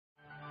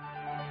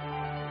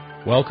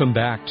Welcome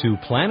back to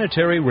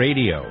Planetary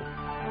Radio.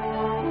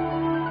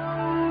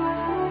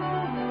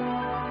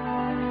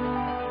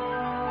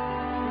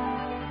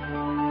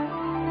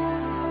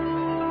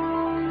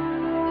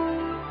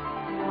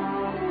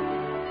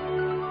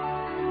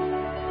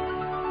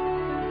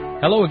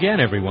 Hello again,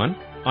 everyone.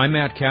 I'm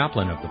Matt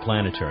Kaplan of the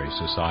Planetary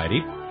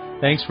Society.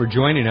 Thanks for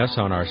joining us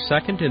on our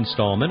second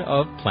installment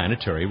of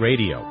Planetary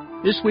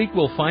Radio. This week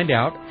we'll find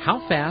out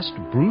how fast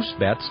Bruce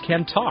Betts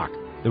can talk.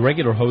 The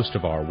regular host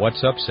of our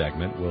What's Up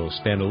segment will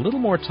spend a little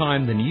more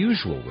time than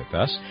usual with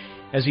us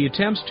as he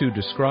attempts to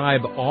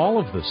describe all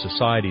of the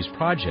Society's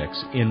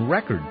projects in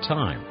record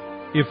time.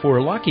 If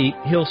we're lucky,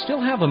 he'll still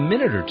have a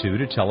minute or two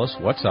to tell us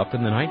what's up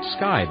in the night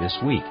sky this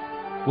week.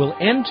 We'll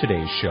end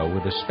today's show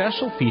with a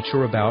special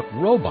feature about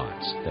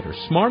robots that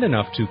are smart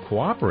enough to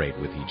cooperate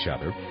with each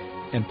other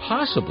and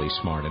possibly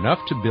smart enough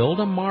to build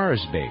a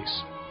Mars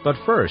base. But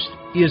first,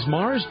 is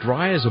Mars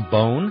dry as a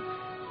bone?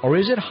 Or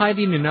is it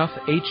hiding enough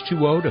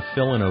H2O to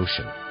fill an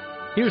ocean?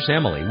 Here's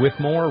Emily with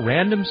more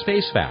random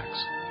space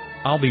facts.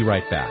 I'll be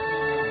right back.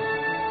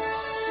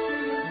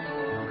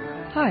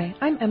 Hi,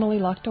 I'm Emily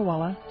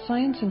Lakdawalla,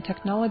 Science and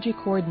Technology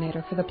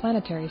Coordinator for the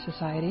Planetary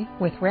Society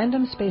with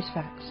Random Space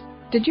Facts.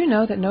 Did you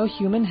know that no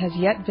human has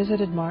yet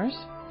visited Mars?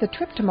 The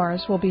trip to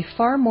Mars will be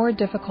far more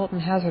difficult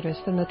and hazardous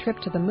than the trip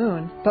to the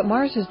Moon, but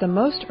Mars is the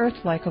most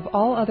Earth-like of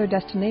all other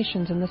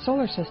destinations in the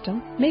solar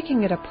system,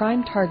 making it a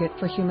prime target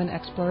for human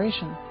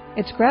exploration.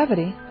 Its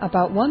gravity,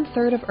 about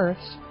one-third of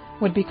Earth's,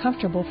 would be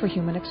comfortable for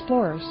human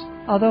explorers.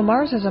 Although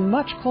Mars is a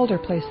much colder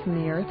place than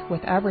the Earth,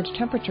 with average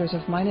temperatures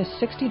of minus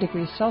 60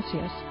 degrees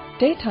Celsius,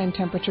 daytime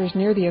temperatures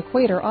near the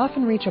equator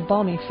often reach a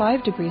balmy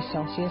 5 degrees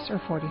Celsius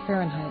or 40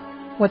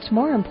 Fahrenheit. What's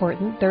more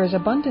important, there is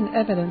abundant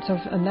evidence of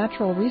a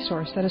natural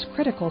resource that is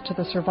critical to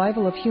the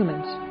survival of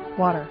humans: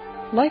 water.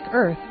 Like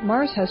Earth,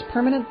 Mars has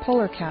permanent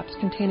polar caps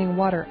containing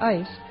water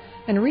ice,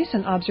 and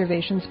recent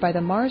observations by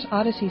the Mars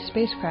Odyssey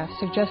spacecraft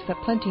suggest that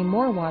plenty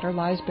more water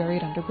lies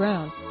buried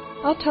underground.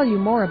 I'll tell you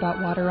more about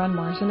water on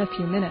Mars in a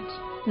few minutes.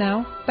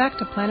 Now, back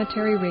to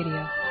Planetary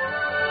Radio.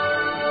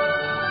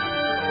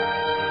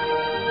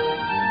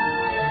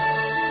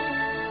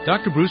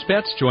 Dr. Bruce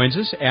Betts joins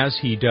us, as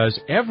he does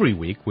every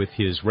week with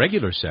his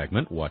regular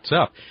segment, What's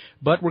Up?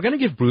 But we're going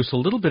to give Bruce a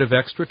little bit of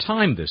extra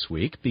time this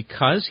week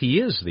because he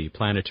is the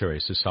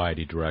Planetary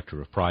Society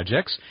Director of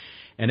Projects.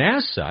 And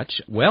as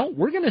such, well,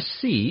 we're going to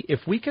see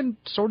if we can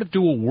sort of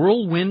do a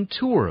whirlwind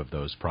tour of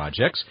those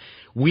projects.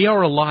 We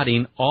are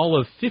allotting all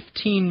of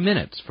 15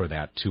 minutes for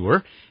that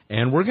tour,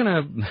 and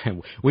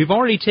we've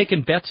already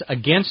taken bets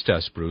against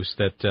us, Bruce,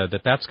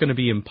 that's going to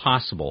be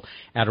impossible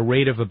at a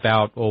rate of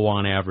about,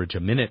 on average, a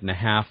minute and a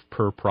half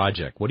per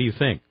project. What do you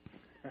think?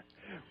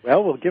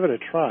 Well, we'll give it a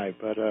try,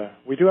 but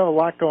we do have a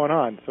lot going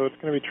on, so it's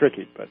going to be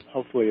tricky, but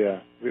hopefully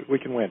we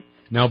can win.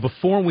 Now,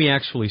 before we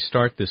actually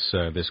start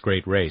this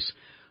great race,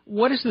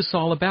 what is this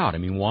all about? I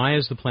mean, why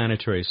is the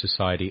Planetary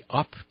Society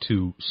up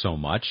to so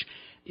much?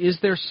 Is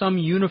there some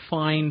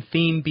unifying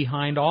theme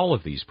behind all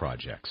of these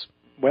projects?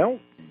 Well,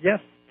 yes.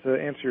 To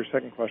answer your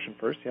second question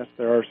first, yes,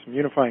 there are some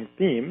unifying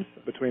themes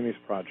between these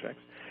projects.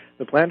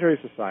 The Planetary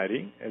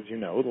Society, as you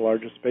know, the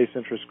largest space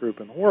interest group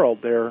in the world,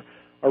 there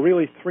are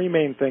really three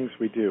main things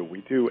we do.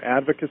 We do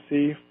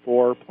advocacy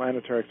for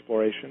planetary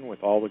exploration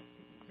with all the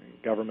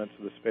governments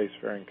of the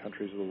spacefaring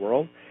countries of the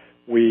world.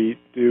 We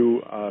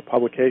do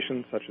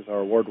publications such as our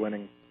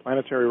award-winning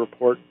Planetary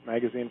Report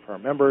magazine for our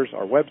members,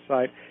 our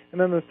website, and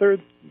then the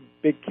third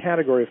big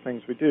category of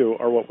things we do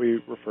are what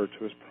we refer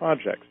to as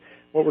projects.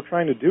 What we're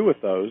trying to do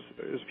with those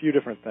is a few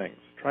different things.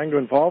 Trying to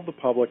involve the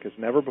public as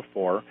never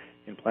before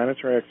in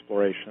planetary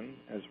exploration,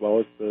 as well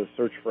as the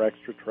search for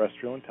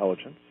extraterrestrial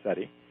intelligence,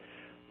 SETI.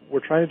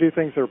 We're trying to do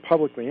things that are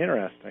publicly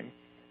interesting,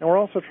 and we're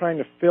also trying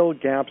to fill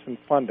gaps in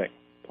funding,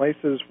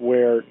 places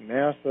where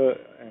NASA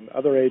and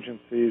other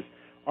agencies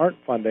aren't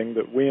funding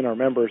that we and our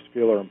members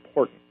feel are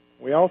important.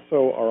 We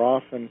also are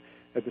often,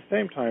 at the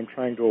same time,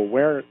 trying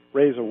to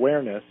raise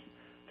awareness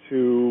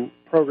to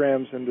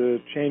programs and to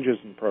changes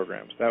in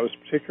programs. That was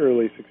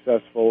particularly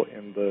successful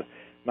in the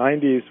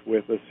 90s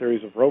with a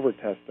series of rover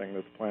testing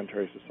that the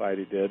Planetary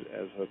Society did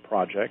as a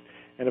project,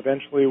 and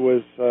eventually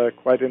was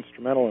quite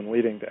instrumental in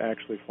leading to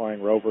actually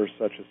flying rovers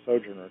such as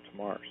Sojourner to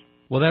Mars.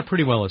 Well, that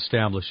pretty well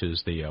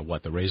establishes the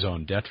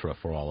raison d'etre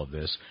for all of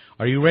this.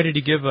 Are you ready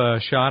to give a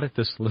shot at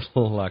this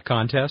little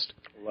contest?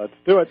 Let's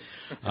do it.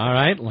 All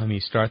right, let me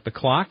start the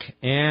clock,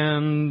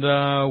 and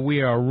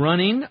we are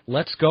running.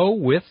 Let's go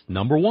with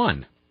number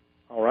one.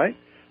 All right.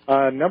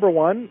 Number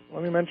one,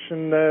 let me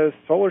mention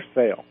Solar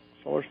Sail.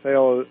 Solar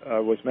Sail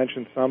was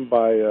mentioned some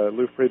by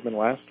Lou Friedman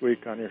last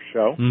week on your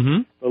show.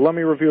 Mm-hmm. But let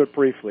me review it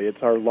briefly.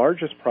 It's our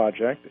largest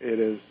project.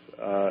 It is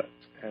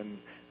an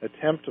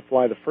attempt to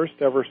fly the first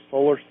ever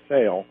solar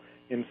sail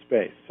in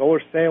space.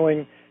 Solar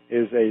sailing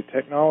is a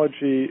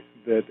technology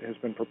that has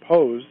been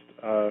proposed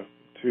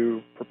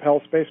to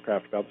propel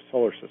spacecraft about the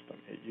solar system.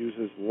 It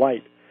uses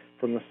light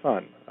from the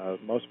sun.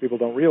 Most people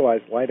don't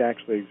realize light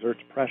actually exerts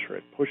pressure.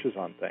 It pushes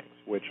on things,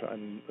 which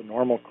in the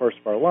normal course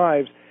of our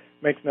lives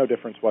makes no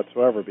difference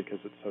whatsoever because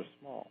it's so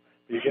small.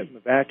 But you get in the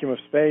vacuum of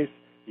space,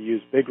 You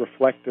use big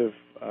reflective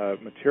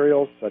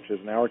materials, such as,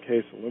 in our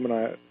case,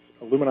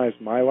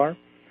 aluminized mylar,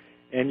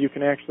 and you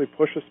can actually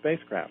push a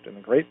spacecraft. And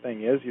the great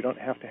thing is you don't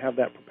have to have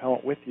that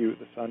propellant with you.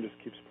 The sun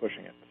just keeps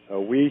pushing it.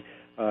 So we,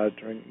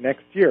 during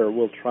next year,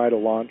 will try to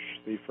launch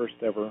the first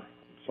ever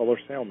solar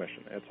sail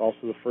mission. It's also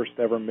the first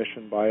ever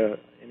mission by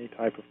any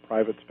type of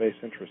private space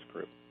interest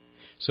group.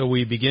 So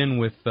we begin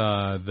with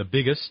the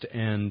biggest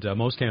and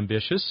most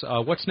ambitious.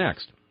 What's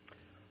next?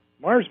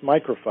 Mars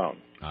Microphone.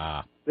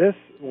 This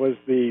was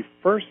the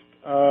first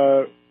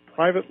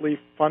privately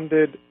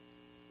funded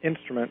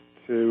instrument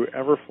to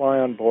ever fly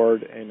on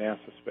board a NASA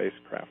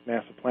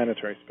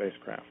planetary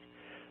spacecraft.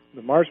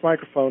 The Mars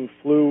Microphone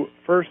flew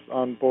first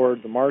on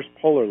board the Mars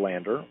Polar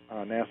Lander,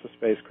 a NASA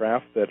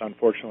spacecraft that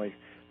unfortunately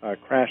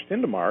crashed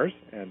into Mars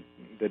and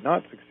did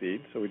not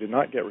succeed, so we did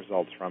not get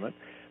results from it.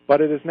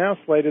 But it is now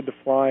slated to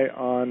fly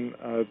on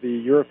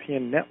the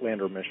European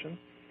Netlander mission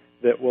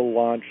that will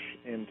launch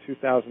in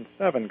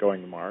 2007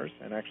 going to Mars,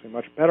 and actually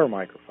much better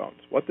microphones.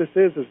 What this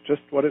is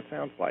just what it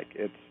sounds like.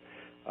 It's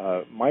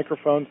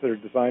microphones that are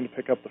designed to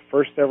pick up the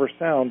first ever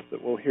sounds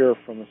that we'll hear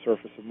from the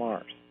surface of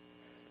Mars.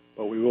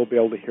 But we will be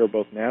able to hear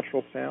both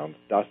natural sounds,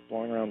 dust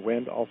blowing around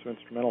wind, also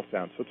instrumental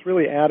sounds. So it's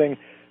really adding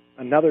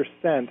another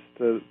sense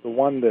to the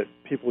one that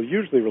people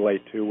usually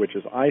relate to, which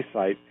is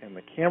eyesight and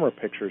the camera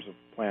pictures of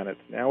planets.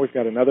 Now we've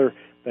got another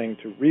thing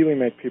to really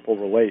make people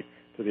relate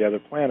to the other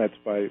planets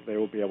by they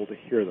will be able to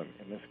hear them,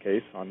 in this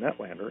case on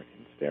Netlander,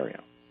 in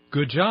stereo.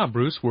 Good job,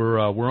 Bruce. We're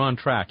on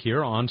track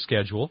here, on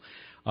schedule.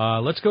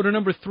 Let's go to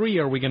number 3.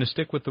 Are we going to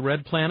stick with the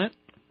red planet?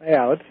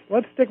 Yeah,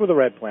 let's stick with the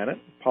red planet,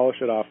 polish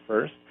it off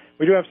first.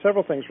 We do have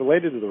several things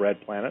related to the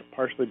red planet,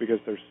 partially because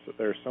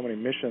there's so many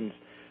missions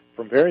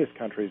from various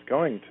countries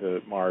going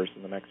to Mars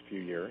in the next few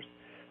years.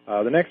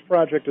 The next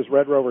project is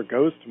Red Rover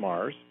Goes to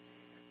Mars,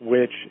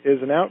 which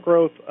is an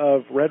outgrowth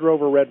of Red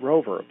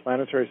Rover, a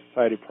Planetary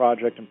Society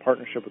project in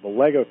partnership with the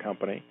Lego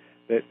company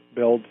that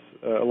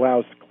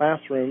allows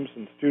classrooms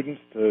and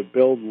students to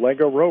build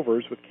Lego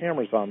rovers with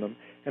cameras on them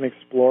and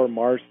explore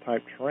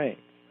Mars-type terrains.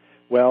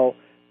 Well,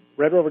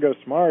 Red Rover Goes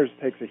to Mars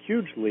takes a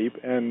huge leap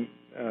and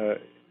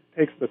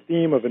takes the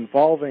theme of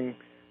involving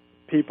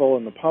people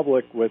and the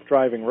public with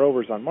driving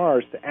rovers on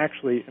Mars to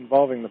actually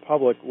involving the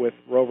public with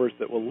rovers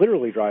that will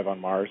literally drive on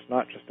Mars,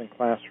 not just in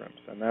classrooms.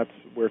 And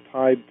we're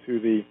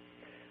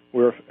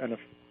an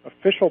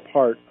official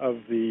part of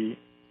the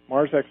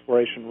Mars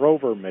Exploration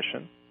Rover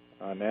mission,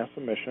 NASA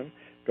mission,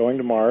 going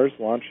to Mars,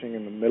 launching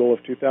in the middle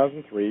of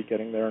 2003,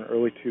 getting there in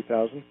early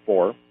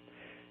 2004.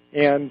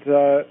 And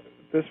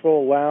this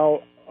will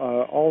allow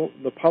all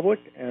the public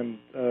and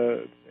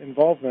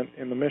involvement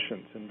in the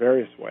missions in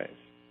various ways.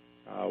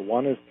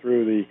 One is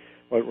through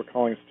what we're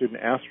calling a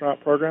Student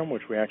Astronaut Program,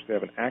 which we actually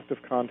have an active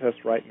contest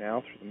right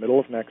now through the middle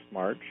of next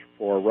March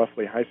for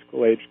roughly high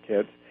school-age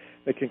kids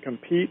that can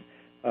compete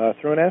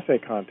through an essay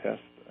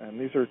contest. And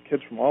these are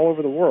kids from all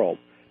over the world,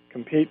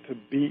 compete to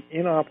be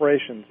in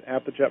operations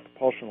at the Jet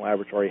Propulsion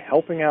Laboratory,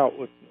 helping out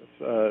with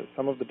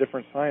some of the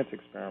different science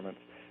experiments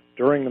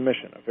during the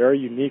mission. A very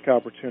unique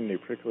opportunity,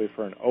 particularly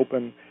for an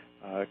open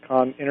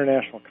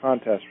international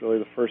contest, really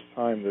the first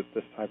time that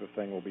this type of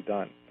thing will be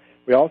done.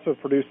 We also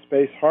produce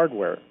space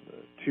hardware,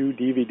 2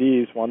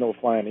 DVDs, one that will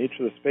fly on each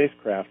of the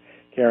spacecraft,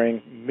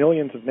 carrying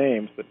millions of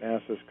names that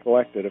NASA has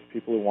collected of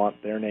people who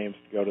want their names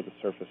to go to the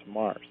surface of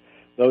Mars.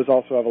 Those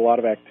also have a lot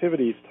of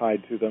activities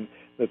tied to them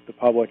that the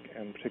public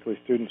and particularly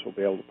students will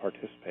be able to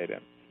participate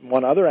in.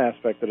 One other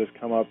aspect that has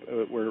come up,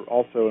 we're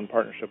also in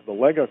partnership with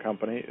the Lego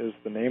company, is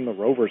the Name the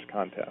Rovers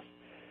contest.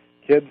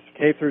 Kids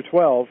K through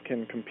 12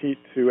 can compete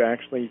to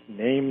actually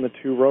name the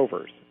 2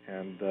 rovers,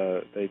 and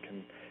they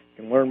can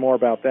learn more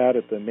about that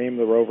at the Name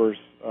the Rovers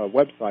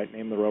website,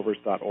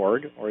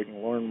 nametherovers.org, or you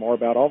can learn more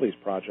about all these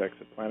projects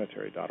at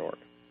planetary.org.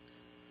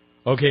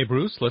 Okay,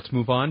 Bruce, let's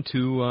move on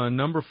to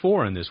number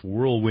 4 in this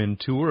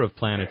whirlwind tour of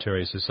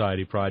Planetary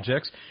Society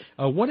projects.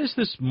 What is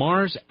this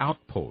Mars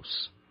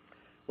Outpost?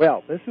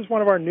 Well, this is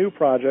one of our new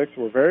projects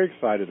we're very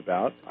excited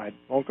about. I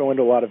won't go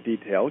into a lot of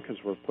detail because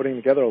we're putting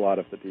together a lot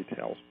of the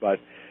details, but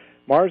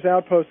Mars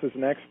Outpost is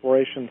an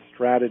exploration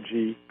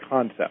strategy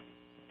concept.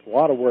 It's a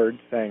lot of words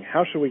saying,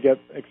 how should we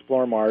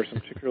explore Mars,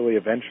 and particularly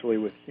eventually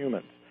with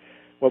humans?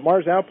 What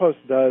Mars Outpost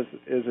does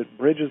is it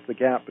bridges the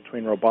gap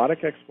between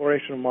robotic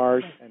exploration of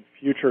Mars and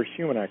future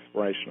human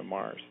exploration of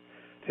Mars.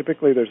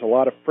 Typically, there's a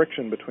lot of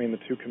friction between the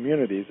two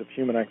communities of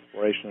human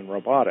exploration and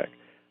robotic.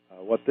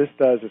 What this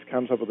does is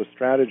comes up with a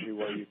strategy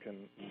where you can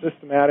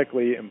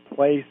systematically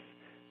emplace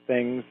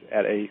things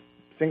at a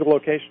single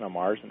location on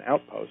Mars, an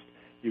outpost.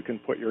 You can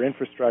put your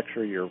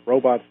infrastructure, your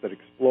robots that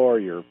explore,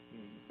 your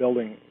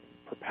building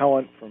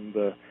propellant from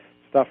the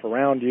stuff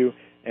around you,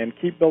 and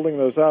keep building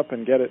those up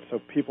and get it so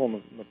people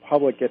in the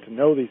public get to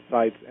know these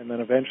sites, and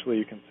then eventually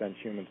you can send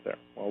humans there.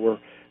 Well, we're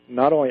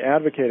not only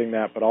advocating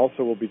that, but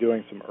also we'll be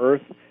doing some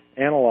Earth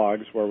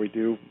analogs where we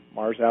do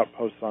Mars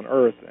outposts on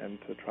Earth and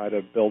to try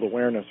to build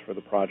awareness for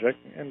the project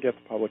and get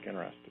the public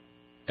interested.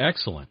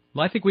 Excellent.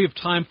 Well, I think we have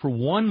time for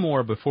one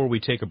more before we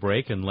take a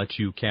break and let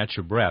you catch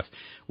your breath.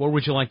 Where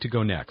would you like to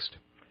go next?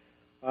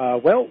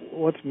 Well,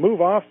 let's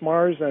move off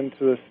Mars and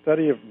to the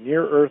study of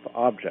near-Earth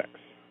objects,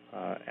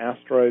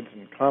 asteroids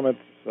and comets,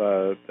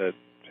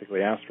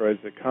 particularly asteroids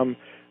that come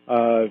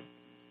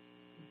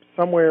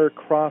somewhere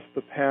across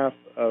the path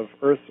of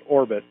Earth's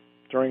orbit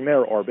during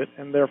their orbit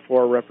and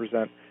therefore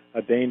represent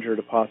a danger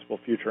to possible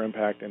future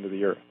impact into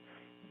the Earth.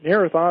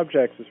 Near-Earth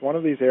objects is one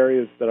of these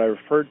areas that I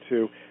referred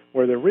to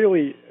where there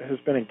really has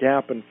been a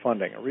gap in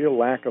funding, a real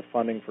lack of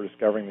funding for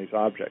discovering these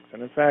objects.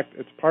 And in fact,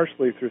 it's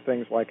partially through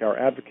things like our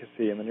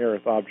advocacy in the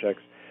Near-Earth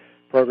Objects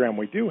program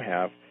we do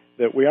have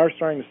that we are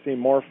starting to see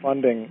more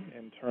funding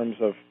in terms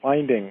of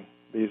finding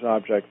these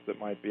objects that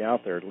might be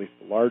out there, at least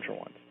the larger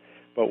ones.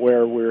 But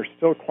where we're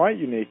still quite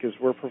unique is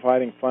we're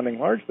providing funding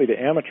largely to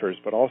amateurs,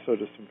 but also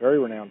to some very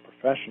renowned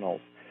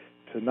professionals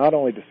to not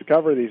only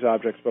discover these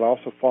objects, but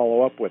also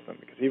follow up with them.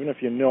 Because even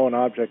if you know an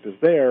object is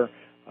there,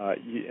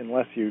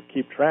 unless you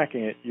keep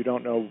tracking it, you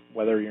don't know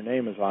whether your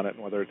name is on it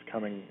and whether it's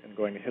coming and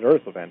going to hit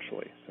Earth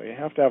eventually. So you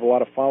have to have a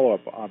lot of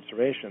follow-up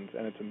observations,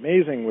 and it's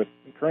amazing with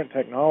current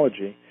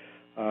technology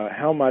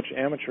how much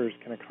amateurs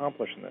can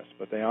accomplish in this,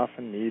 but they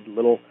often need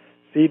little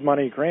seed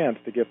money grants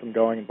to get them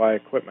going and buy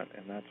equipment,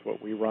 and that's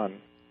what we run.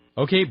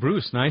 Okay,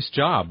 Bruce, nice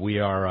job. We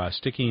are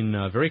sticking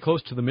very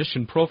close to the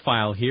mission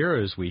profile here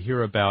as we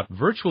hear about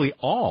virtually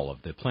all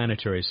of the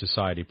Planetary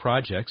Society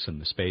projects in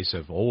the space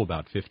of,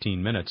 about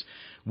 15 minutes.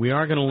 We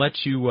are going to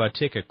let you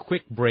take a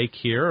quick break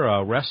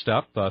here, rest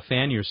up,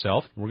 fan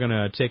yourself. We're going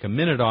to take a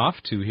minute off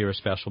to hear a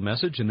special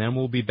message, and then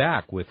we'll be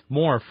back with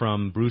more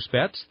from Bruce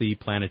Betts, the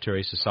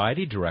Planetary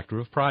Society Director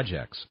of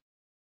Projects.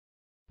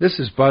 This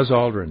is Buzz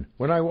Aldrin.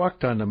 When I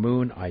walked on the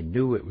moon, I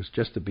knew it was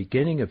just the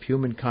beginning of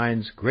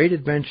humankind's great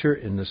adventure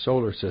in the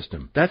solar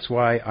system. That's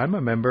why I'm a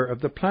member of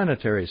the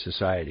Planetary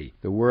Society,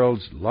 the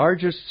world's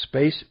largest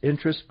space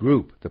interest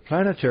group. The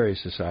Planetary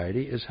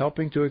Society is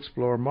helping to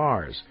explore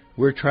Mars.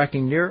 We're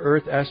tracking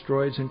near-Earth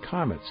asteroids and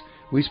comets.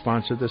 We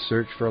sponsor the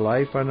search for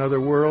life on other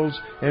worlds,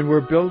 and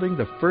we're building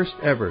the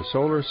first-ever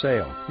solar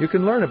sail. You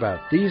can learn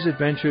about these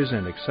adventures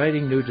and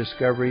exciting new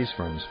discoveries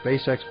from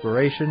space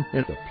exploration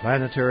in the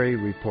Planetary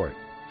Report.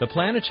 The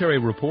Planetary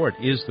Report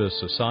is the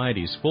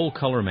Society's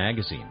full-color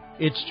magazine.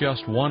 It's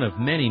just one of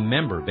many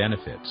member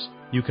benefits.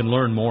 You can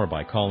learn more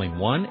by calling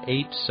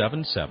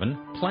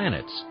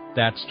 1-877-PLANETS.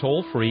 That's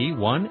toll-free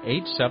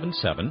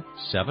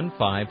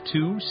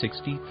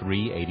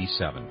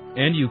 1-877-752-6387.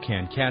 And you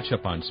can catch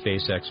up on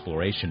space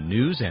exploration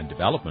news and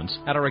developments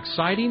at our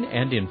exciting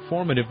and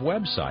informative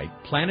website,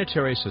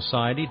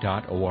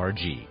 planetarysociety.org.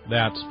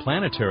 That's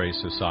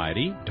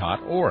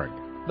planetarysociety.org.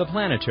 The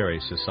Planetary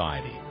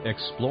Society,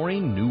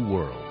 exploring new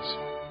worlds.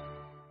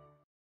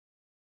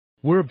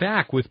 We're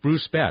back with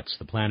Bruce Betts,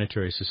 the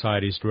Planetary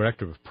Society's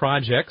Director of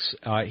Projects.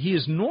 He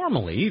is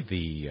normally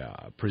the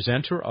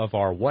presenter of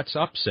our What's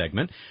Up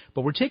segment,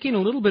 but we're taking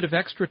a little bit of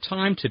extra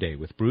time today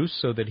with Bruce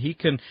so that he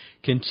can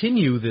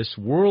continue this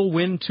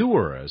whirlwind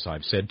tour, as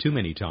I've said too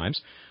many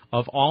times,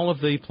 of all of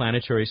the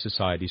Planetary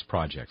Society's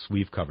projects.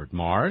 We've covered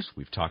Mars,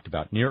 we've talked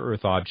about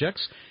near-Earth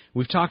objects,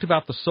 we've talked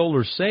about the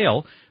solar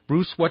sail.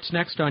 Bruce, what's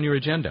next on your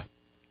agenda?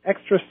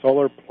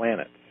 Extrasolar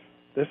planets.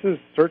 This is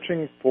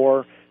searching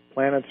for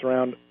planets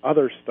around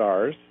other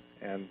stars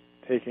and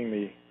taking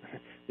the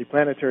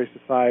Planetary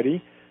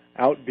Society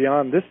out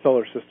beyond this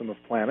solar system of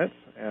planets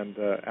and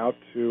out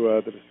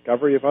to the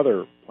discovery of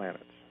other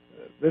planets.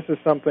 This is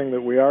something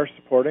that we are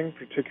supporting,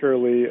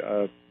 particularly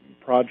a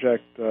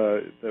project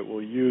that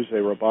will use a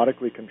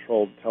robotically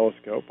controlled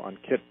telescope on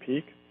Kitt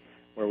Peak,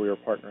 where we are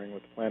partnering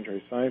with the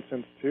Planetary Science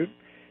Institute,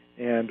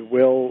 and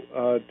will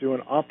do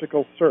an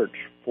optical search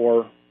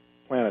for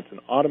planets, an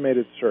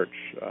automated search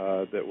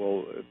that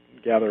will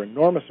gather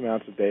enormous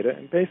amounts of data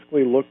and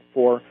basically look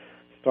for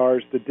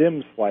stars to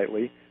dim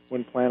slightly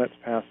when planets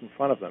pass in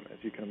front of them. As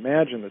you can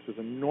imagine, this is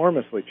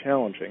enormously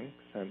challenging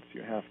since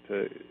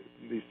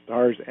these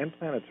stars and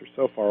planets are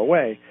so far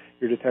away,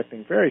 you're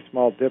detecting very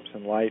small dips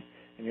in light,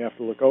 and you have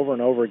to look over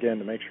and over again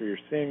to make sure you're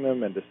seeing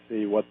them and to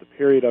see what the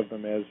period of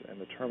them is and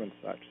determine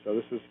such. So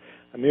this is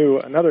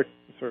another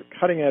sort of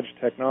cutting-edge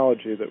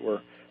technology that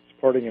we're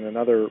supporting in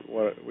another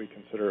what we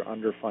consider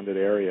underfunded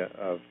area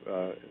of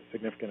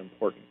significant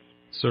importance.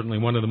 Certainly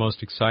one of the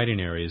most exciting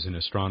areas in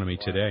astronomy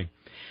today.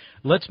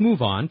 Let's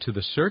move on to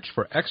the search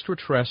for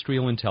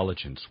extraterrestrial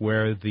intelligence,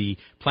 where the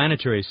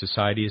Planetary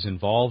Society is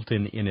involved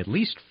in at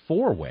least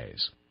 4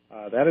 ways.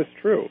 That is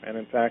true, and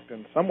in fact,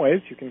 in some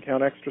ways, you can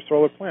count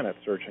extrasolar planet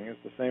searching as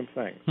the same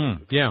thing.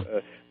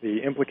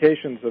 The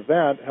implications of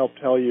that help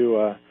tell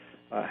you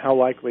how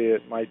likely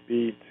it might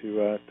be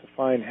to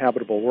find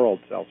habitable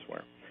worlds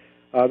elsewhere.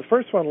 The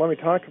first one let me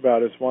talk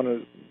about is one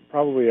of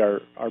probably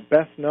our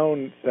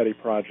best-known SETI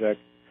project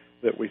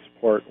that we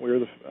support. We're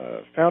the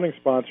founding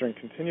sponsor and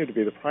continue to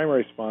be the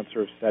primary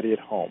sponsor of SETI at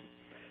Home.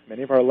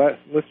 Many of our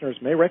listeners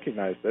may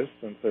recognize this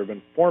since there have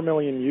been 4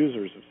 million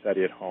users of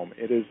SETI at Home.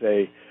 It is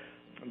the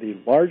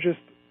largest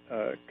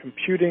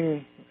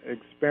computing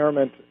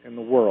experiment in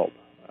the world,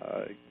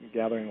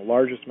 gathering the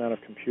largest amount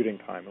of computing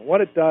time. And what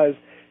it does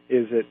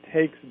is it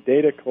takes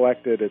data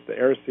collected at the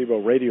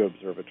Arecibo Radio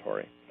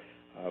Observatory,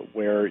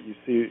 where you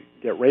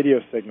get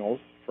radio signals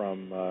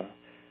from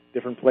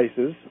different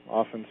places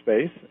off in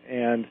space,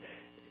 and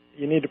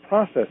you need to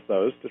process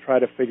those to try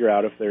to figure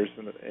out if there's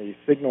a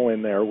signal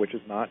in there which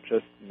is not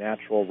just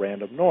natural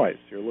random noise.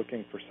 You're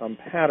looking for some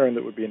pattern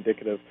that would be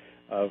indicative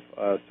of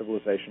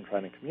civilization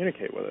trying to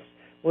communicate with us.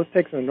 Well, this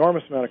takes an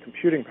enormous amount of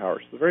computing power.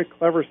 So the very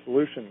clever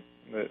solution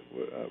that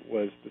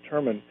was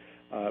determined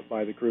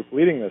by the group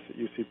leading this at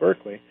UC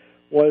Berkeley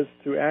was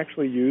to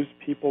actually use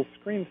people's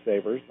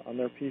screensavers on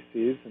their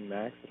PCs and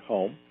Macs at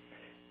home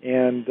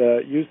and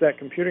use that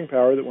computing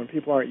power that when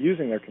people aren't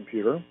using their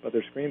computer, but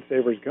their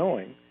screensaver is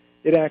going,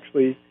 it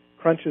actually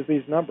crunches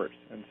these numbers.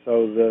 And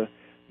so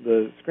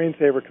the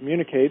screensaver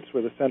communicates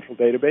with a central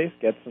database,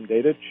 gets some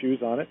data,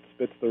 chews on it,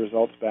 spits the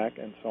results back,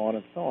 and so on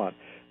and so on.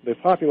 The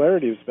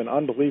popularity has been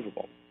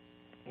unbelievable.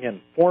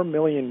 Again, 4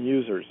 million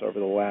users over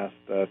the last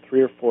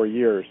 3 or 4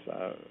 years,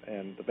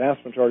 and the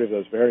vast majority of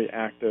those very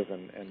active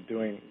and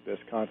doing this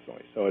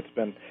constantly. So it's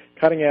been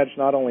cutting edge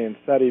not only in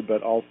SETI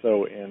but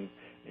also in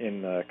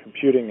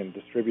computing and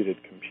distributed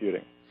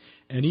computing.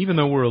 And even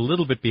though we're a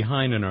little bit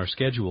behind in our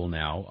schedule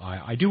now,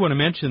 I do want to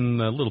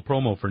mention a little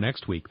promo for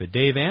next week that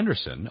Dave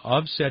Anderson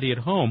of SETI at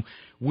Home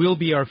will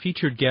be our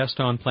featured guest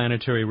on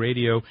Planetary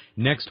Radio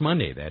next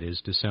Monday, that is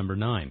December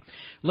 9.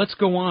 Let's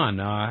go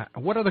on.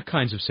 What other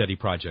kinds of SETI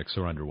projects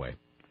are underway?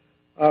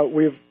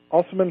 We've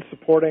also been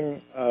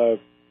supporting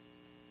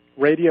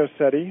Radio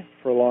SETI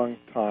for a long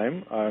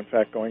time, in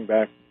fact going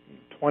back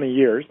 20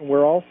 years. And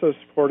we're also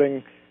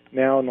supporting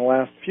now in the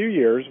last few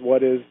years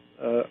what is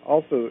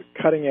also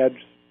cutting-edge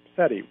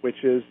SETI,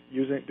 which is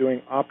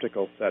doing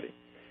optical SETI.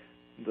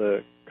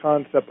 The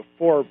concept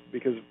before,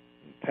 because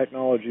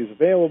technology is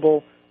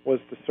available, was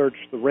to search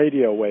the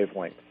radio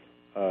wavelengths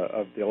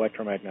of the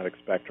electromagnetic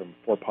spectrum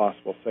for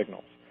possible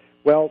signals.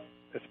 Well,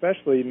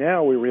 especially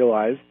now we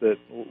realize that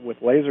with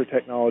laser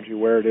technology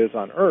where it is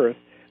on Earth,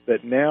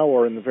 that now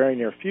or in the very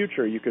near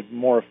future you could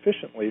more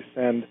efficiently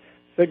send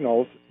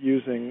signals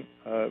using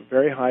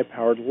very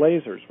high-powered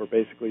lasers, where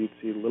basically you'd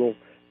see little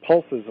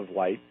pulses of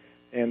light.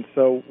 And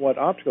so what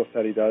optical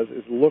SETI does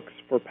is looks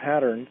for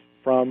patterns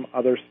from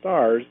other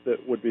stars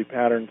that would be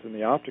patterns in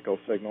the optical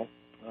signal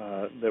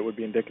that would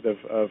be indicative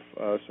of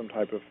some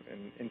type of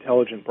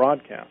intelligent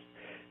broadcast.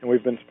 And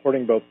we've been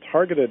supporting both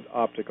targeted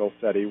optical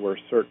SETI, where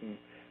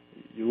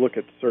you look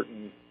at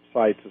certain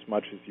sites as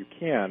much as you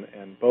can,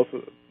 and both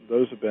of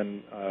those have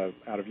been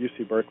out of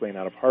UC Berkeley and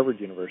out of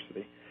Harvard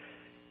University.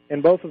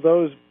 And both of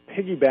those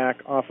piggyback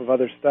off of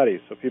other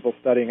studies. So people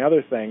studying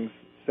other things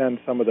send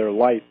some of their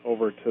light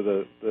over to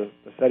the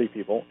SETI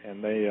people,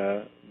 and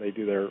they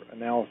do their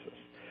analysis.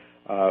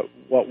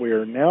 What we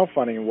are now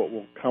finding, and what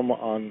will come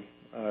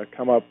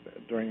up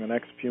during the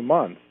next few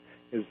months,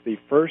 is the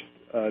first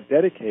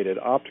dedicated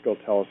optical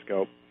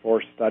telescope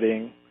for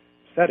studying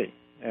SETI,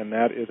 and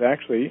that is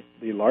actually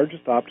the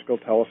largest optical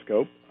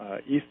telescope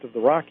east of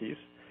the Rockies,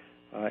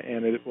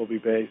 and it will be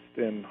based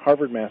in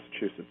Harvard,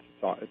 Massachusetts.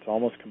 It's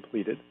almost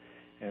completed,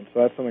 and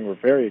so that's something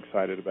we're very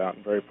excited about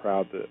and very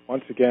proud that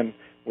once again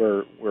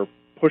we're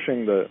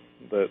pushing the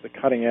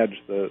cutting edge,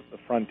 the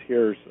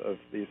frontiers of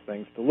these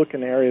things to look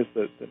in areas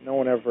that no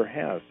one ever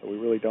has, so we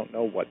really don't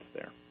know what's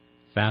there.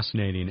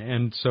 Fascinating.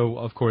 And so,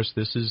 of course,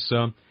 this is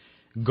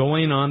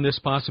going on this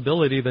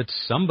possibility that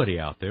somebody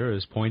out there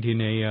is pointing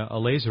a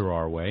laser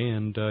our way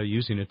and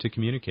using it to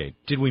communicate.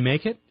 Did we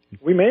make it?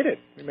 We made it.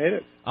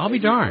 I'll be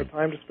darned. No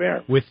time to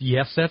spare.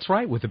 Yes, that's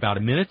right, with about a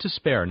minute to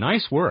spare.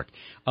 Nice work.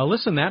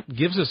 Listen, that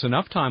gives us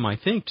enough time, I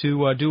think,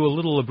 to do a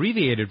little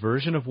abbreviated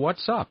version of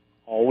What's Up.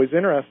 Always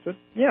interested.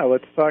 Yeah,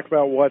 let's talk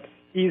about what's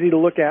easy to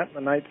look at in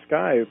the night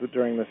sky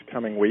during this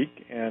coming week.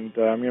 And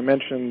I'm going to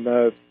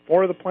mention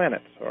 4 of the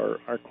planets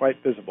are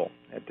quite visible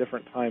at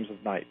different times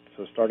of night.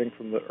 So starting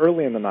from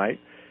early in the night,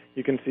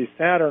 you can see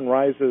Saturn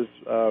rises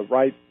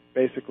right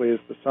basically as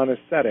the sun is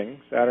setting.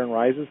 Saturn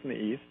rises in the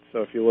east.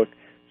 So if you look,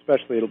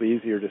 especially it'll be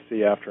easier to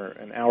see after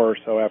an hour or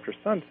so after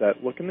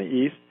sunset, look in the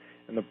east,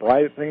 and the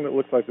bright thing that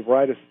looks like the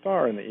brightest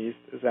star in the east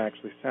is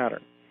actually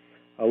Saturn.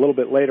 A little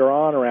bit later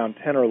on, around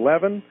 10 or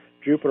 11,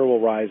 Jupiter will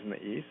rise in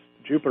the east.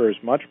 Jupiter is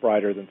much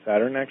brighter than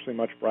Saturn, actually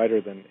much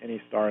brighter than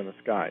any star in the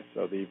sky.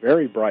 So the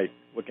very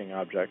bright-looking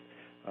object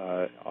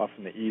off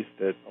in the east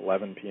at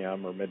 11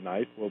 p.m. or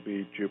midnight will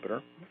be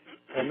Jupiter.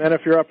 And then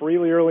if you're up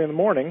really early in the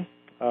morning,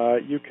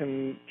 you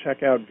can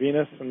check out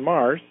Venus and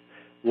Mars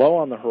low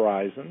on the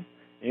horizon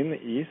in the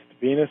east.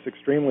 Venus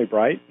extremely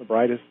bright, the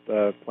brightest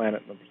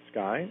planet in the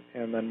sky,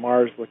 and then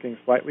Mars looking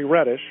slightly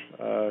reddish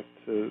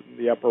to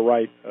the upper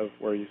right of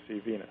where you see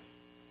Venus.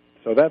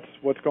 So that's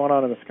what's going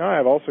on in the sky.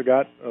 I've also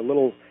got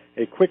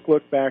a quick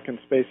look back in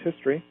space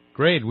history.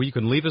 Great. Well, you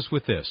can leave us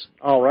with this.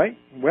 All right.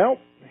 Well,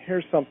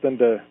 here's something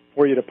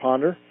for you to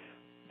ponder.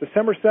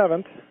 December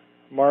 7th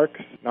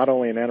marks not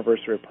only an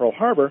anniversary of Pearl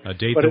Harbor, a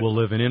date that will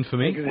live in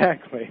infamy.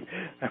 Exactly.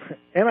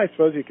 And I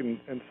suppose you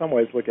can, in some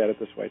ways, look at it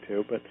this way,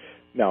 too. But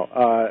no,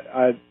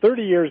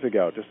 30 years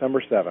ago,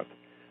 December 7th,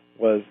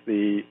 was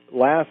the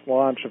last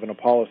launch of an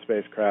Apollo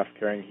spacecraft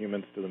carrying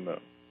humans to the moon.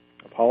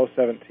 Apollo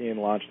 17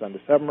 launched on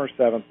December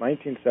 7th,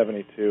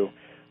 1972,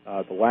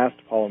 the last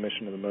Apollo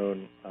mission to the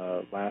moon,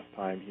 last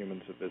time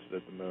humans have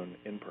visited the moon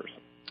in person.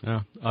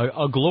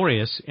 A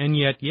glorious and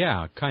yet,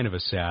 kind of a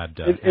sad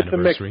It's anniversary. a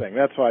mixed thing.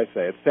 That's why I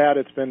say it's sad.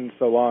 It's been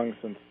so long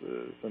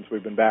since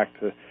we've been back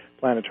to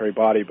planetary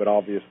body, but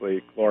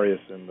obviously glorious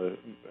in the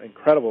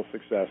incredible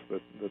success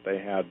that they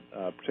had,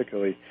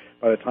 particularly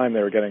by the time they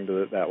were getting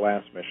to that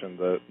last mission.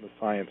 The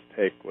science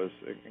take was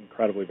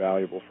incredibly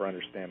valuable for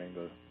understanding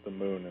the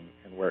moon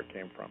and where it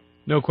came from.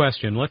 No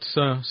question. Let's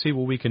see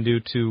what we can do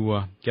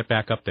to get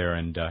back up there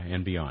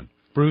and beyond.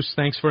 Bruce,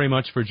 thanks very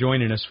much for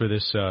joining us for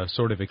this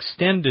sort of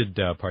extended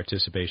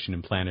participation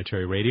in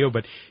Planetary Radio,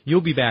 but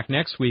you'll be back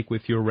next week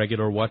with your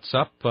regular What's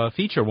Up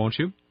feature, won't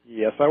you?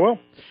 Yes, I will.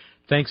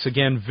 Thanks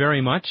again very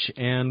much,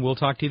 and we'll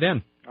talk to you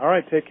then. All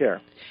right, take care.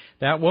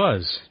 That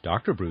was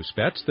Dr. Bruce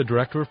Betts, the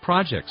Director of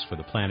Projects for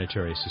the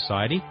Planetary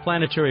Society.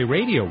 Planetary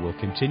Radio will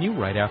continue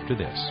right after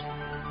this.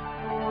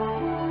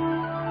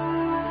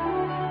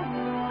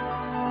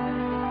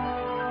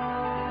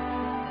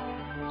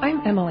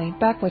 I'm Emily,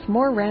 back with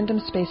more random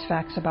space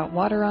facts about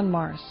water on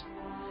Mars.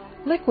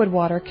 Liquid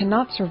water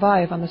cannot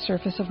survive on the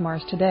surface of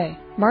Mars today.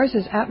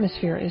 Mars's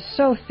atmosphere is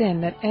so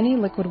thin that any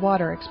liquid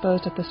water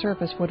exposed at the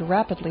surface would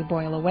rapidly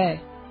boil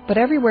away. But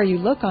everywhere you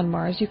look on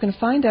Mars, you can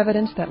find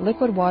evidence that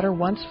liquid water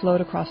once flowed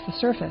across the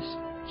surface.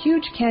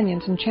 Huge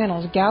canyons and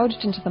channels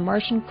gouged into the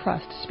Martian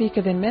crust speak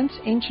of immense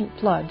ancient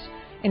floods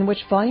in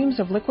which volumes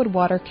of liquid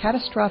water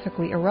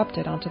catastrophically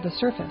erupted onto the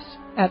surface.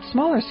 At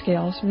smaller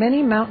scales,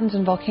 many mountains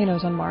and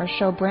volcanoes on Mars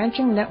show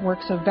branching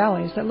networks of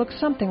valleys that look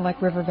something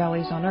like river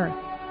valleys on Earth.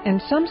 And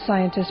some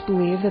scientists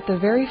believe that the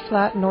very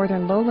flat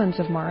northern lowlands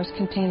of Mars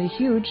contain a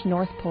huge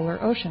North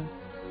Polar Ocean.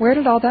 Where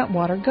did all that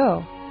water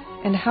go?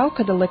 And how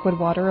could the liquid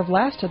water have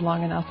lasted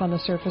long enough on the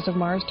surface of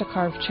Mars to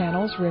carve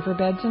channels,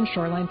 riverbeds, and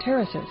shoreline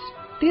terraces?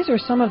 These are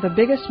some of the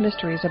biggest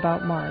mysteries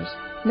about Mars.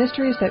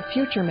 Mysteries that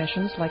future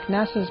missions like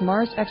NASA's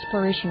Mars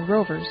Exploration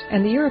Rovers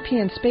and the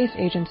European Space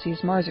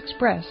Agency's Mars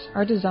Express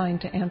are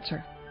designed to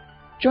answer.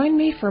 Join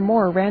me for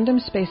more random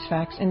space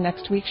facts in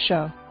next week's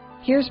show.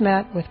 Here's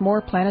Matt with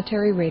more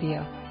Planetary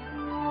Radio.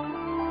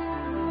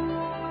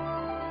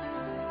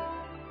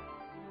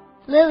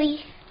 Lily,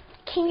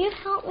 can you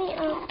help me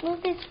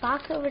move this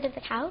box over to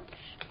the couch?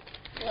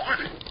 Yeah.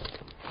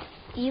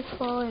 You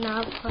pull and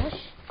I'll push.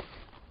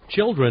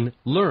 Children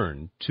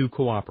learn to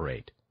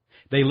cooperate.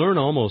 They learn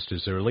almost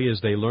as early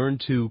as they learn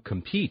to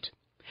compete.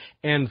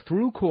 And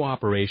through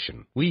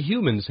cooperation, we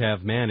humans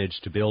have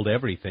managed to build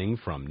everything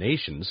from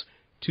nations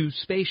to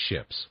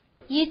spaceships.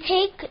 You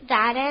take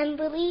that end,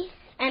 Lily,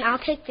 and I'll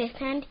take this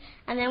end,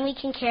 and then we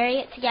can carry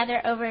it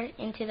together over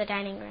into the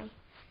dining room.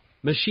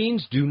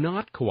 Machines do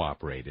not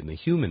cooperate in the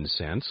human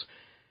sense.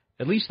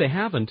 At least they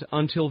haven't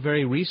until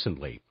very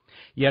recently.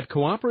 Yet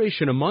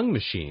cooperation among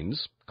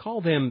machines,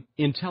 call them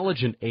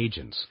intelligent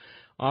agents,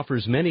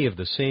 offers many of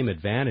the same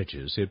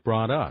advantages it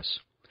brought us.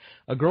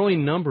 A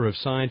growing number of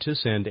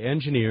scientists and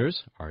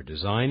engineers are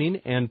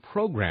designing and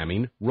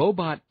programming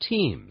robot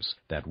teams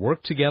that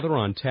work together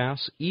on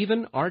tasks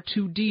even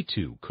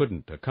R2-D2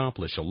 couldn't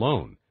accomplish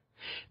alone.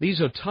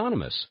 These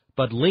autonomous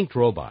but linked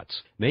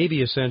robots may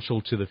be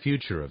essential to the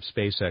future of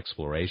space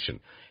exploration,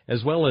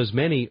 as well as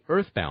many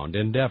earthbound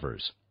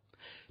endeavors.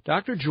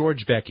 Dr.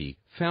 George Becky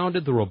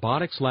founded the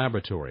Robotics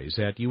Laboratories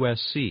at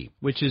USC,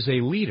 which is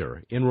a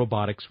leader in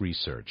robotics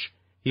research.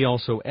 He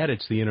also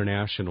edits the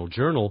international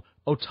journal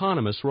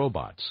Autonomous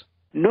Robots.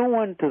 No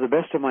one, to the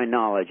best of my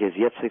knowledge, has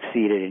yet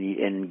succeeded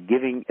in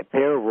giving a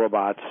pair of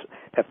robots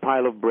a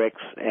pile of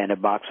bricks and a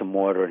box of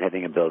mortar and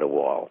having them build a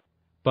wall.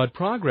 But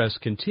progress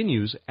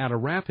continues at a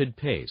rapid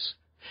pace.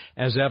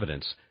 As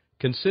evidence,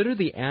 consider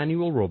the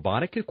annual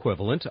robotic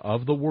equivalent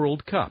of the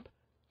World Cup,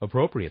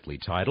 appropriately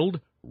titled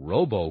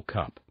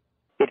RoboCup.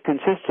 It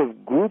consists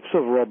of groups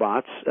of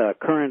robots,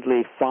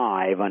 currently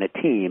 5 on a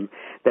team,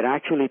 that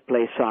actually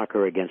play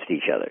soccer against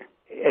each other.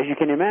 As you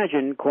can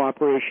imagine,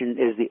 cooperation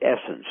is the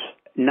essence.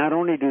 Not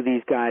only do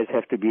these guys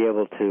have to be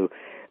able to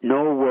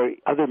know where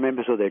other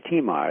members of their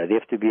team are, they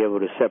have to be able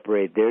to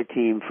separate their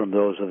team from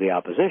those of the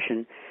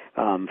opposition,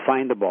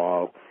 find the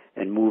ball,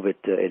 and move it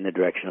in the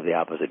direction of the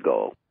opposite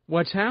goal.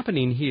 What's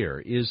happening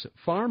here is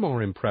far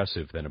more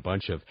impressive than a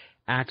bunch of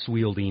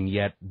axe-wielding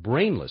yet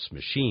brainless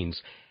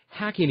machines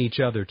hacking each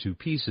other to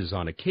pieces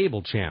on a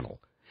cable channel.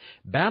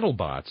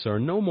 BattleBots are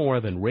no more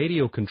than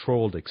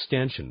radio-controlled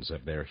extensions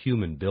of their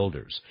human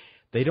builders.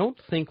 They don't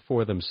think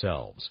for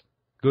themselves.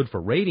 Good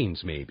for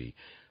ratings, maybe,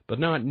 but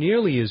not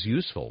nearly as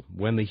useful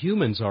when the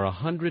humans are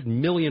 100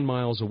 million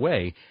miles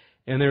away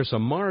and there's a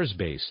Mars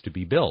base to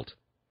be built.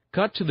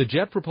 Cut to the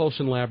Jet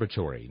Propulsion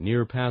Laboratory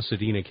near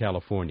Pasadena,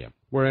 California,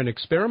 where an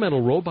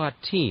experimental robot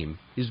team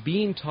is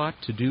being taught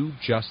to do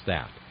just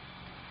that.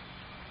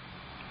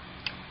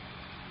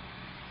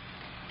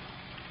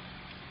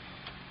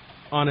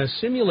 On a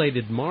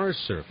simulated Mars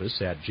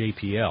surface at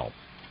JPL,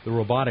 the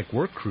robotic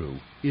work crew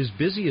is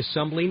busy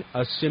assembling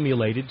a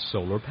simulated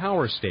solar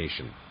power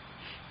station.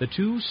 The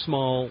two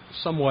small,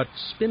 somewhat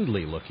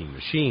spindly-looking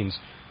machines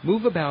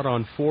move about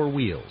on 4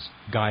 wheels,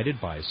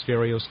 guided by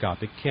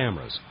stereoscopic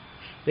cameras.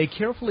 They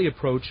carefully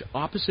approach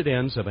opposite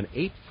ends of an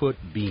 8-foot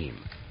beam.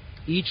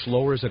 Each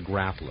lowers a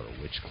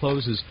grappler, which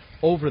closes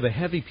over the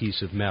heavy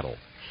piece of metal,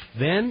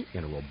 Then,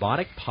 in a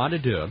robotic pas de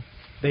deux,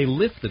 they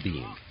lift the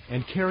beam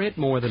and carry it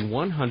more than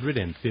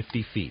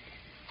 150 feet.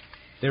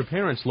 Their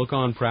parents look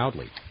on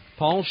proudly.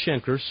 Paul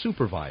Schenker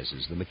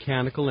supervises the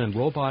Mechanical and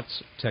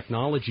Robots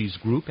Technologies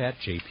Group at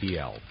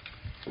JPL.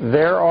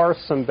 There are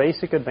some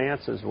basic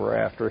advances we're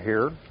after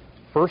here,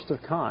 first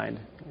of kind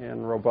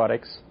in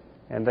robotics,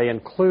 and they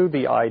include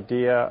the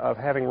idea of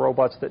having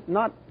robots that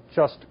not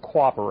just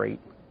cooperate.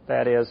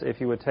 That is, if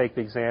you would take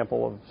the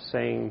example of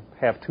saying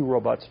have two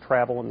robots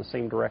travel in the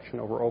same direction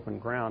over open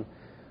ground,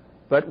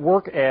 but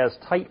work as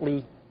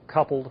tightly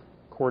coupled,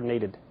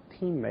 coordinated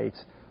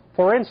teammates.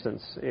 For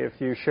instance, if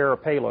you share a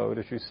payload,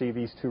 as you see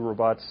these two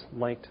robots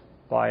linked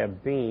by a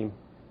beam,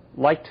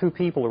 like two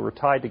people who are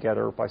tied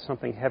together by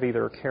something heavy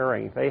they're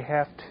carrying, they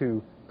have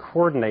to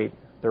coordinate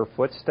their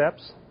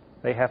footsteps.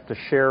 They have to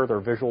share their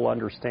visual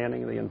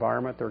understanding of the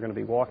environment they're going to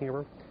be walking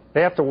over.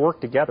 They have to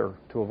work together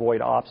to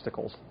avoid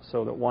obstacles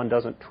so that one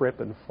doesn't trip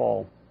and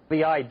fall.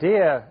 The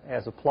idea,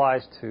 as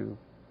applies to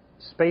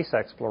space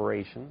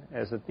exploration,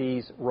 is that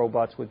these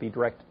robots would be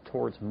directed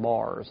towards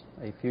Mars,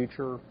 a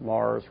future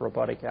Mars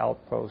robotic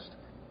outpost.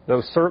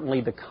 Though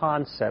certainly the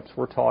concepts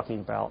we're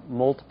talking about,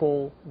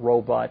 multiple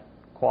robot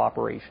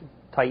cooperation,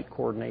 tight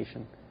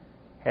coordination,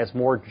 has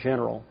more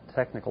general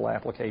technical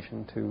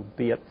application to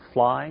be it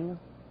flying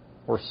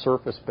or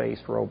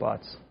surface-based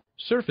robots.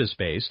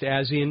 Surface-based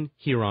as in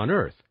here on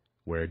Earth,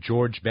 where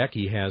George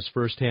Becky has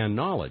first-hand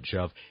knowledge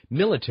of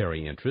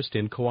military interest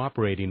in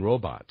cooperating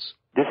robots.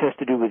 This has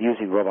to do with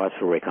using robots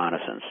for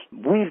reconnaissance.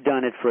 We've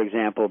done it, for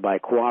example, by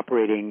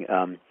cooperating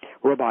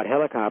robot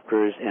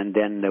helicopters and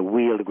then the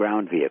wheeled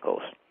ground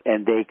vehicles.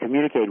 And they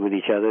communicate with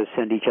each other,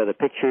 send each other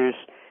pictures,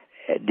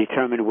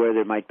 determine where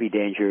there might be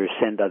danger,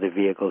 send other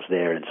vehicles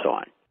there, and so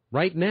on.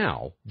 Right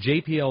now,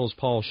 JPL's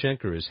Paul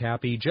Schenker is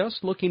happy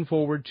just looking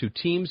forward to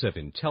teams of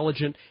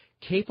intelligent,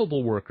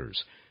 capable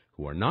workers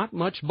who are not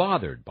much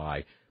bothered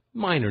by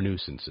minor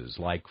nuisances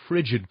like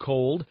frigid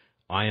cold,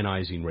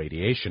 ionizing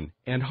radiation,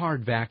 and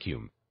hard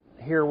vacuum.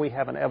 Here we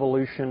have an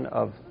evolution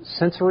of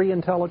sensory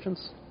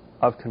intelligence,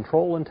 of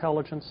control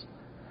intelligence,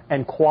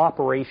 and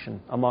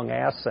cooperation among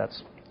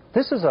assets.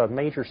 This is a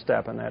major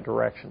step in that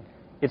direction.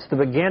 It's the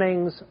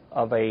beginnings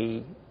of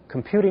a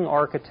computing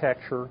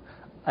architecture,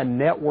 a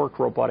networked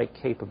robotic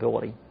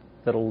capability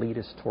that'll lead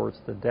us towards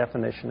the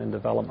definition and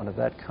development of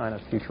that kind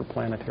of future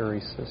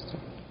planetary system.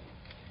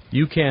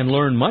 You can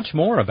learn much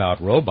more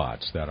about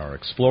robots that are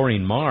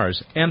exploring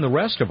Mars and the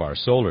rest of our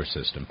solar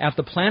system at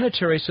the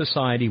Planetary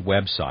Society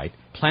website,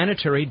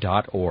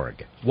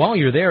 planetary.org. While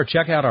you're there,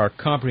 check out our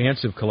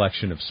comprehensive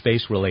collection of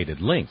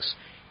space-related links,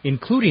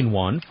 including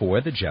one for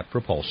the Jet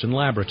Propulsion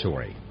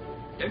Laboratory.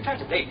 Don't try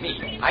to blame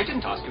me. I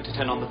didn't ask you to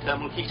turn on the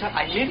thermal heater.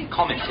 I merely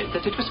commented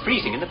that it was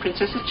freezing in the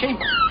princess's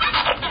chamber.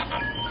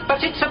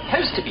 But it's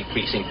supposed to be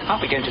freezing. How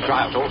we're going to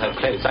dry out all her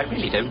clothes, I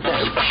really don't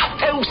know.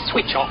 Oh,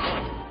 switch off!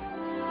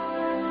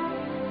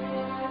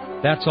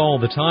 That's all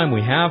the time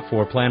we have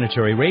for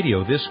Planetary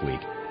Radio this week.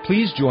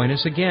 Please join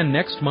us again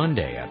next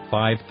Monday at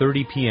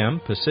 5:30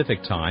 p.m.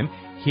 Pacific Time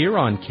here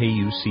on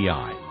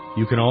KUCI.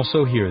 You can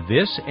also hear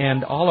this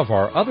and all of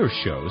our other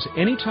shows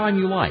anytime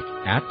you like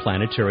at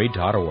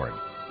planetary.org.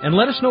 And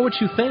let us know what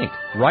you think.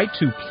 Write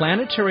to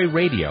Planetary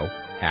Radio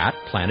at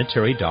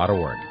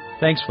planetary.org.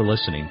 Thanks for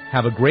listening.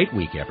 Have a great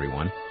week,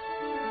 everyone.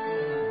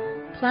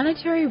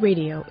 Planetary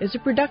Radio is a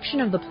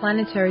production of the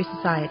Planetary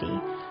Society,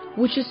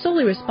 which is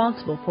solely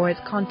responsible for its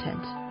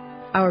content.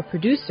 Our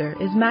producer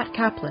is Matt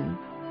Kaplan.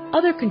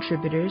 Other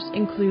contributors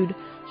include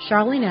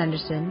Charlene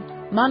Anderson,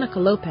 Monica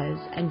Lopez,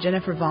 and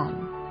Jennifer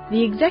Vaughn.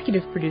 The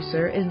executive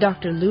producer is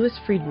Dr. Louis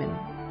Friedman.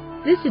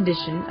 This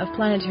edition of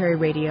Planetary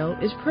Radio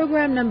is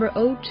program number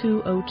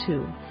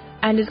 0202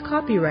 and is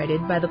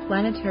copyrighted by the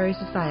Planetary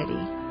Society.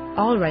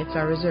 All rights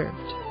are reserved.